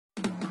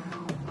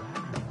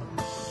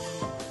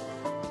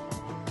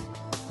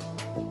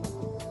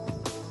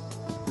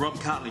Rob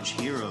Cartledge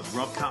here of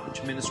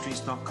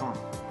robcartledgeministries.com.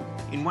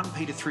 In 1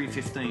 Peter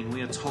 3:15,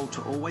 we are told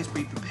to always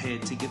be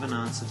prepared to give an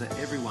answer to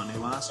everyone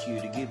who asks you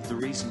to give the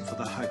reason for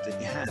the hope that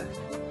you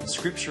have.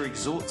 Scripture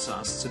exhorts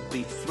us to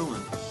be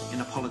fluent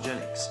in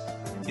apologetics.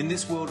 In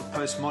this world of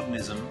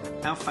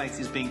postmodernism, our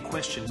faith is being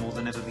questioned more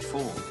than ever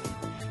before.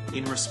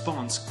 In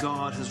response,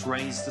 God has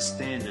raised the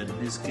standard and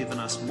has given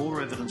us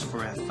more evidence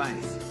for our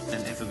faith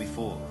than ever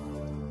before.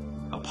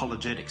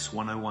 Apologetics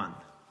 101.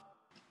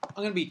 I'm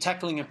going to be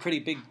tackling a pretty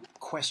big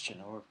question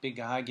or a big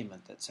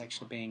argument that's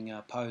actually being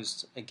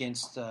posed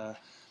against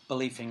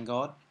belief in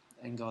God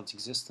and God's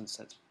existence.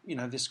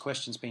 This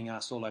question's being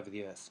asked all over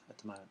the earth at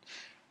the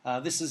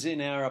moment. This is in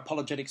our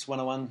Apologetics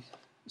 101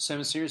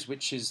 sermon series,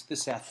 which is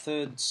our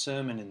third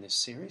sermon in this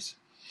series.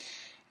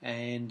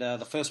 And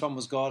the first one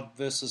was God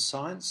versus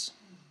science.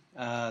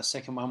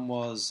 Second one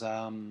was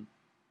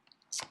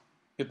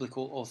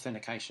biblical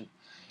authentication.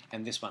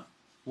 And this one,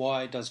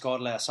 why does God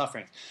allow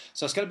suffering?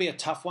 So it's going to be a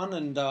tough one,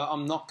 and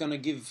I'm not going to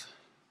give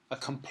a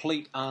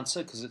complete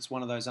answer because it's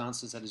one of those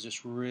answers that is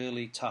just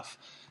really tough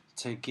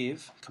to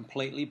give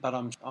completely, but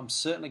I'm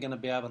certainly going to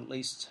be able to at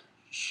least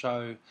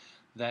show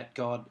that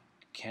God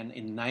can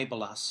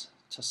enable us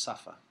to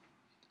suffer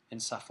and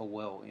suffer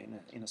well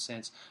in a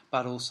sense,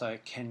 but also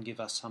can give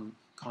us some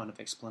kind of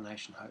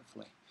explanation,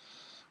 hopefully,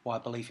 why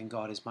belief in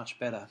God is much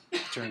better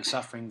during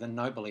suffering than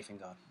no belief in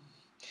God.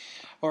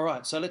 All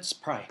right, so let's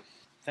pray.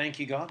 Thank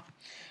you, God.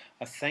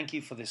 I thank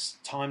you for this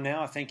time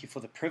now. I thank you for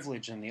the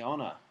privilege and the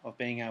honour of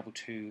being able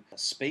to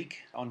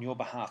speak on your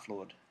behalf,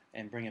 Lord,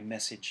 and bring a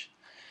message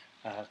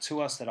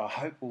to us that I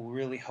hope will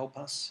really help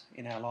us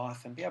in our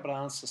life and be able to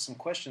answer some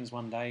questions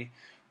one day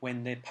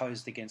when they're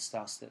posed against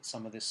us, that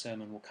some of this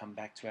sermon will come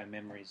back to our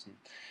memories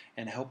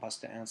and help us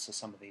to answer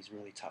some of these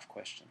really tough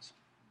questions.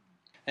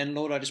 And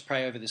Lord, I just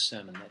pray over this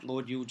sermon that,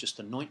 Lord, you'll just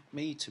anoint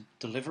me to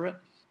deliver it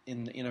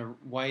in a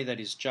way that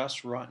is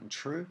just, right and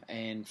true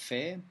and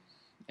fair,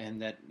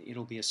 and that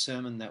it'll be a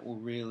sermon that will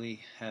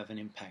really have an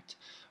impact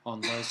on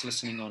those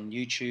listening on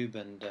YouTube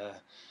and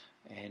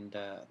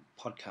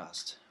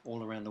podcast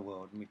all around the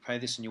world. And we pray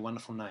this in your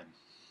wonderful name.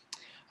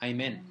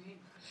 Amen.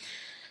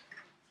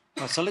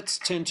 Right, so let's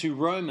turn to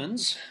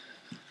Romans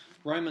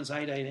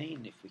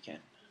 8:18, if we can.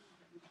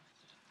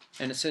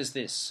 And it says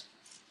this: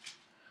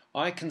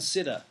 I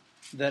consider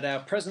that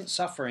our present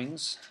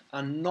sufferings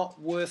are not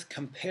worth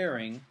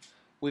comparing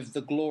with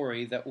the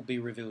glory that will be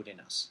revealed in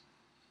us.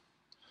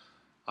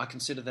 I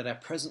consider that our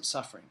present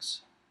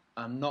sufferings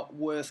are not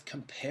worth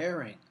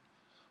comparing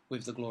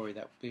with the glory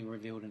that will be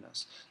revealed in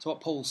us. So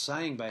what Paul's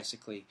saying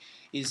basically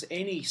is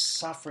any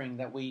suffering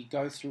that we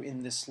go through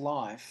in this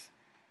life,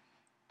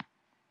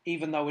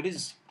 even though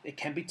it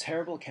can be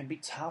terrible, it can be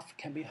tough, it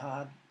can be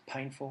hard,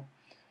 painful,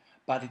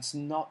 but it's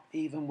not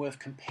even worth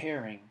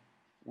comparing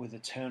with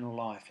eternal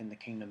life in the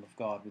kingdom of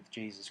God with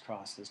Jesus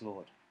Christ as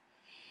Lord.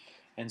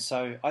 And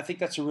so I think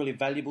that's a really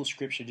valuable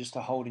scripture just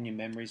to hold in your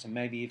memories and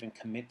maybe even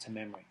commit to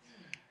memory,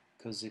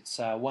 because it's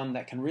one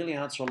that can really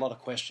answer a lot of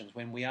questions.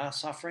 When we are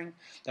suffering,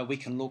 that we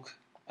can look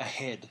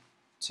ahead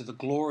to the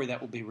glory that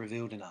will be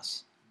revealed in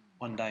us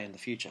one day in the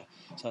future.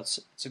 So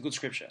it's a good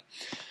scripture.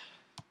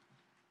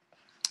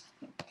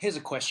 Here's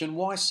a question: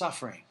 why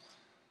suffering?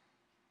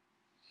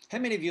 How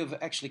many of you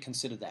have actually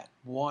considered that?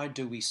 Why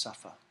do we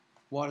suffer?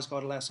 Why does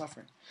God allow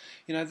suffering?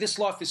 This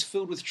life is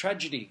filled with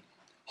tragedy,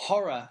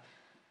 horror,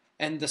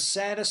 and the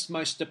saddest,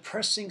 most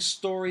depressing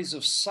stories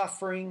of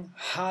suffering,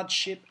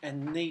 hardship,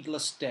 and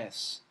needless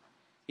deaths.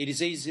 It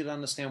is easy to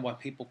understand why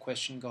people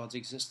question God's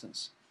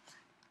existence.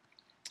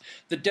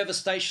 The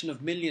devastation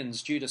of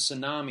millions due to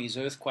tsunamis,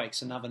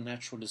 earthquakes, and other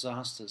natural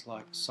disasters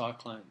like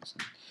cyclones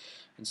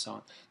and so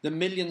on. The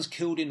millions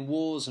killed in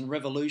wars and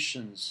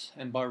revolutions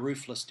and by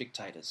ruthless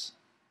dictators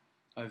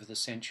over the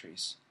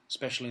centuries,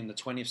 especially in the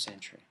 20th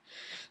century.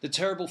 The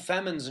terrible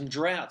famines and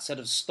droughts that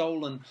have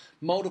stolen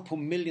multiple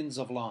millions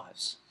of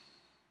lives.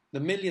 The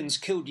millions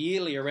killed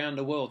yearly around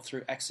the world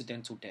through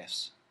accidental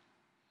deaths.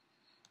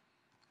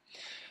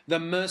 The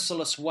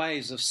merciless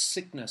waves of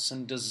sickness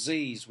and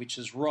disease which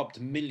has robbed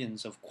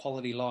millions of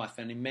quality life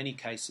and in many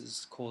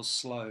cases caused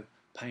slow,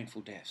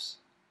 painful deaths.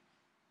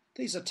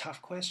 These are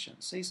tough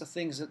questions. These are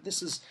things that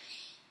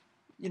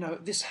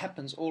this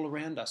happens all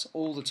around us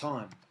all the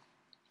time.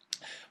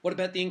 What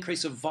about the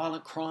increase of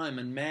violent crime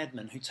and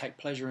madmen who take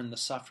pleasure in the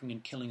suffering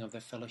and killing of their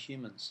fellow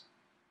humans?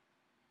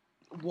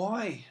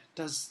 Why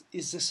is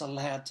this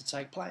allowed to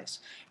take place?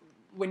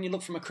 When you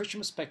look from a Christian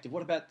perspective,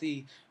 what about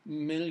the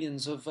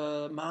millions of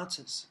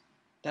martyrs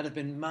that have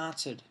been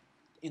martyred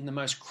in the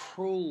most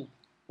cruel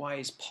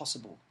ways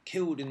possible,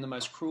 killed in the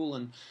most cruel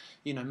and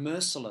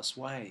merciless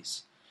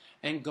ways,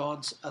 and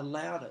God's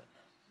allowed it?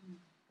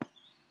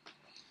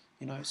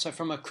 So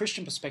from a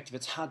Christian perspective,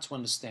 it's hard to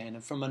understand,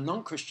 and from a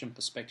non-Christian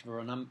perspective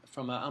or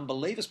from an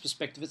unbeliever's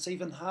perspective, it's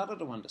even harder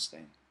to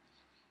understand.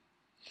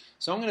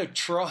 So I'm going to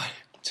try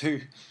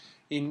to,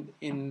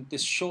 in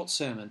this short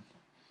sermon,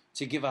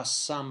 to give us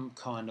some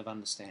kind of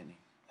understanding,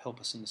 help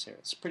us in this area.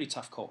 It's a pretty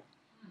tough call.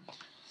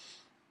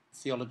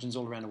 Theologians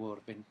all around the world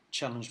have been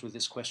challenged with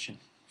this question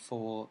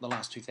for the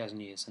last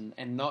 2,000 years,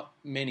 and not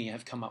many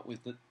have come up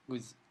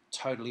with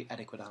totally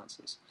adequate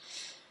answers.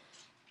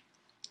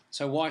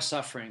 So why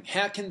suffering?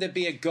 How can there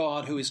be a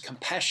God who is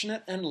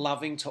compassionate and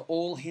loving to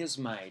all he has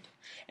made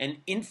and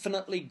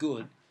infinitely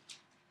good,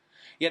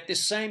 yet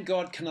this same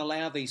God can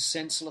allow these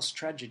senseless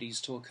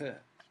tragedies to occur?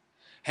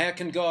 How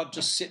can God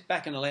just sit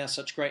back and allow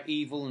such great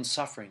evil and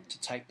suffering to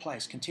take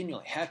place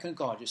continually? How can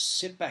God just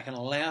sit back and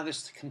allow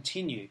this to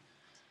continue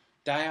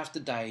day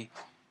after day,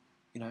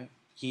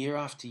 year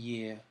after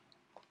year,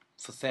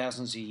 for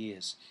thousands of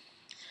years?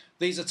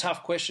 These are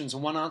tough questions,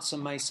 and one answer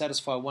may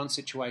satisfy one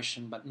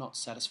situation but not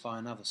satisfy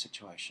another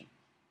situation.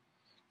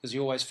 Because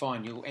you always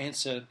find you'll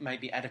answer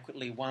maybe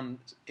adequately one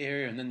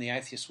area, and then the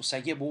atheist will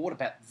say, yeah, well, what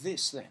about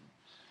this then?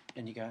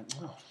 And you go,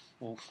 oh,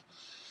 well,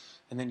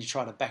 and then you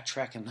try to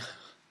backtrack and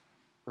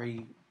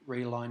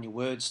realign your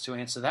words to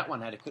answer that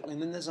one adequately,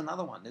 and then there's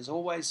another one. There's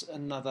always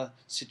another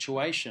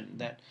situation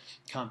that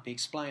can't be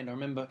explained. I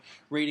remember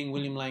reading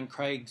William Lane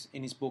Craig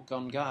in his book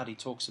On Guard. He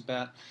talks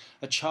about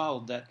a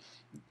child that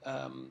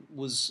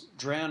was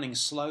drowning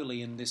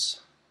slowly in this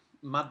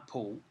mud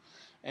pool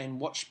and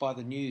watched by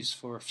the news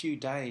for a few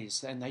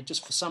days, and they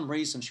just, for some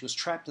reason, she was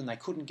trapped and they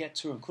couldn't get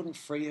to her and couldn't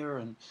free her,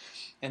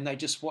 and they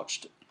just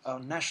watched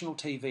on national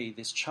TV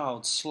this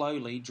child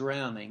slowly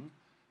drowning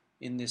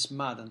in this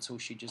mud until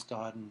she just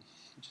died and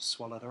just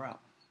swallowed her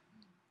up.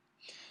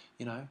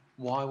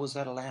 Why was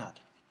that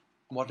allowed?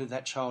 What did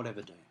that child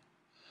ever do?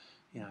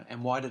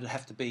 And why did it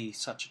have to be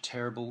such a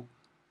terrible,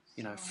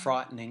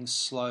 frightening,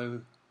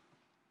 slow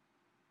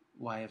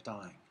way of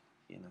dying?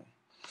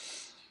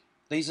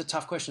 These are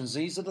tough questions.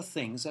 These are the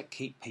things that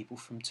keep people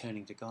from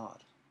turning to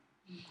God.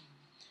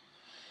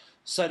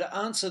 So to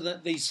answer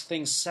these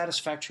things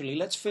satisfactorily,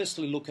 let's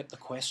firstly look at the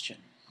question.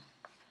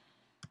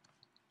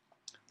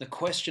 The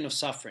question of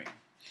suffering.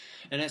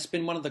 And it's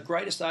been one of the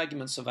greatest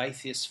arguments of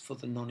atheists for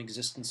the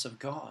non-existence of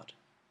God.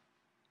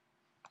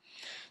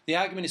 The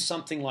argument is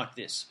something like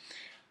this.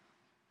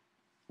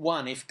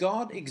 1, if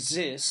God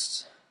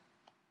exists,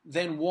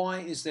 then why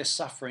is there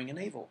suffering and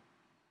evil?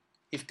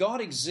 If God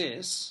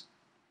exists,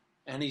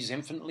 and he's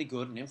infinitely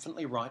good and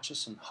infinitely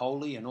righteous and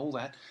holy and all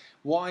that,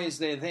 why is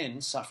there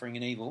then suffering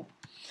and evil?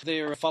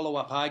 Their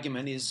follow-up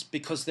argument is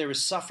because there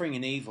is suffering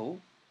and evil,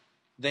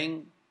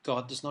 then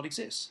God does not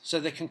exist. So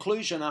the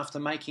conclusion after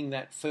making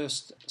that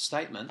first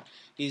statement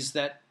is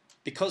that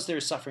because there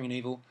is suffering and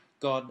evil,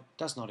 God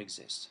does not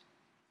exist.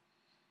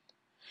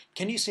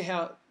 Can you see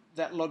how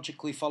that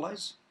logically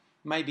follows?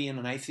 Maybe in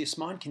an atheist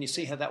mind, can you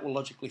see how that will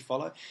logically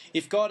follow?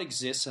 If God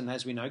exists, and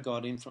as we know,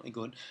 God is infinitely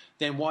good,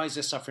 then why is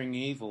there suffering and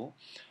evil?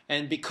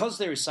 And because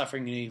there is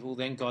suffering and evil,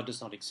 then God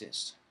does not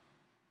exist.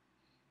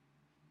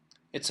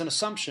 It's an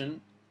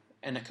assumption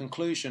and a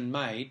conclusion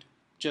made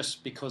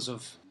just because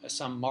of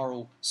some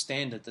moral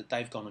standard that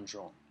they've gone and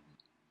drawn.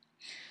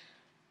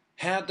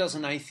 How does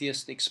an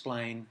atheist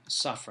explain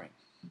suffering?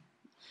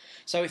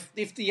 So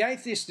if the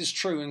atheist is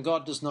true and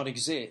God does not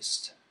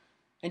exist,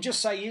 and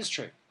just say he is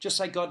true, just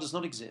say God does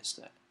not exist,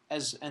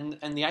 and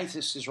the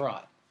atheist is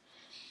right,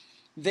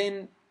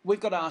 then we've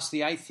got to ask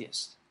the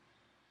atheist,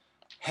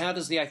 how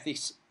does the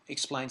atheist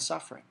explain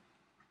suffering?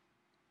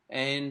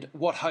 And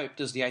what hope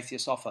does the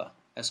atheist offer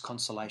as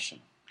consolation?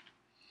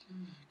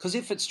 Because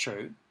if it's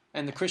true,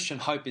 and the Christian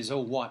hope is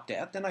all wiped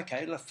out, then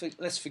okay,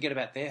 let's forget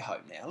about their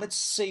hope now. Let's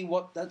see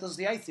what does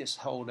the atheist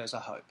hold as a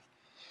hope.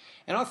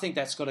 And I think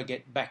that's got to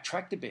get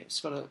backtracked a bit.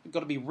 It's got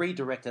to be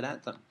redirected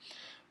at them.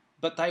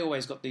 But they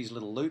always got these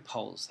little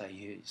loopholes they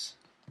use.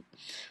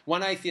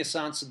 One atheist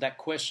answered that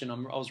question. I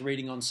was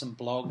reading on some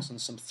blogs and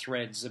some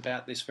threads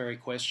about this very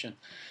question.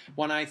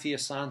 One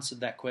atheist answered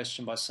that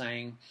question by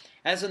saying,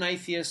 as an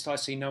atheist, I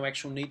see no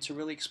actual need to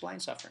really explain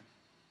suffering.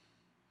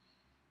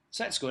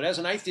 So that's good. As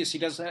an atheist, he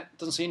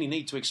doesn't see any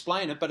need to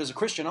explain it, but as a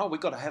Christian,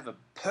 we've got to have a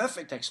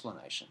perfect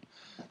explanation.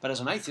 But as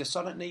an atheist,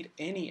 I don't need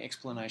any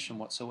explanation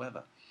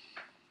whatsoever.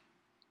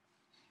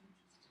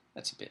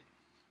 That's a bit,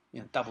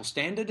 double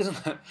standard,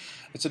 isn't it?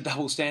 It's a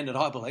double standard,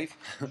 I believe.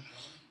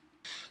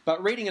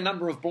 But reading a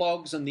number of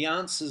blogs and the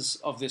answers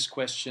of this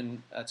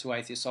question to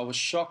atheists, I was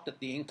shocked at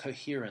the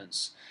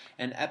incoherence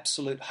and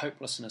absolute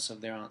hopelessness of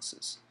their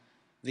answers.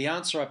 The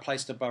answer I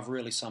placed above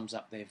really sums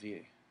up their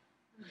view.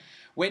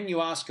 When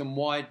you ask them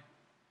why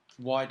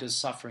does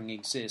suffering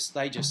exist,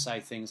 they just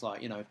say things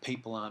like,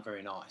 people aren't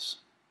very nice,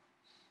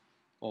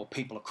 or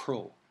people are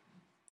cruel,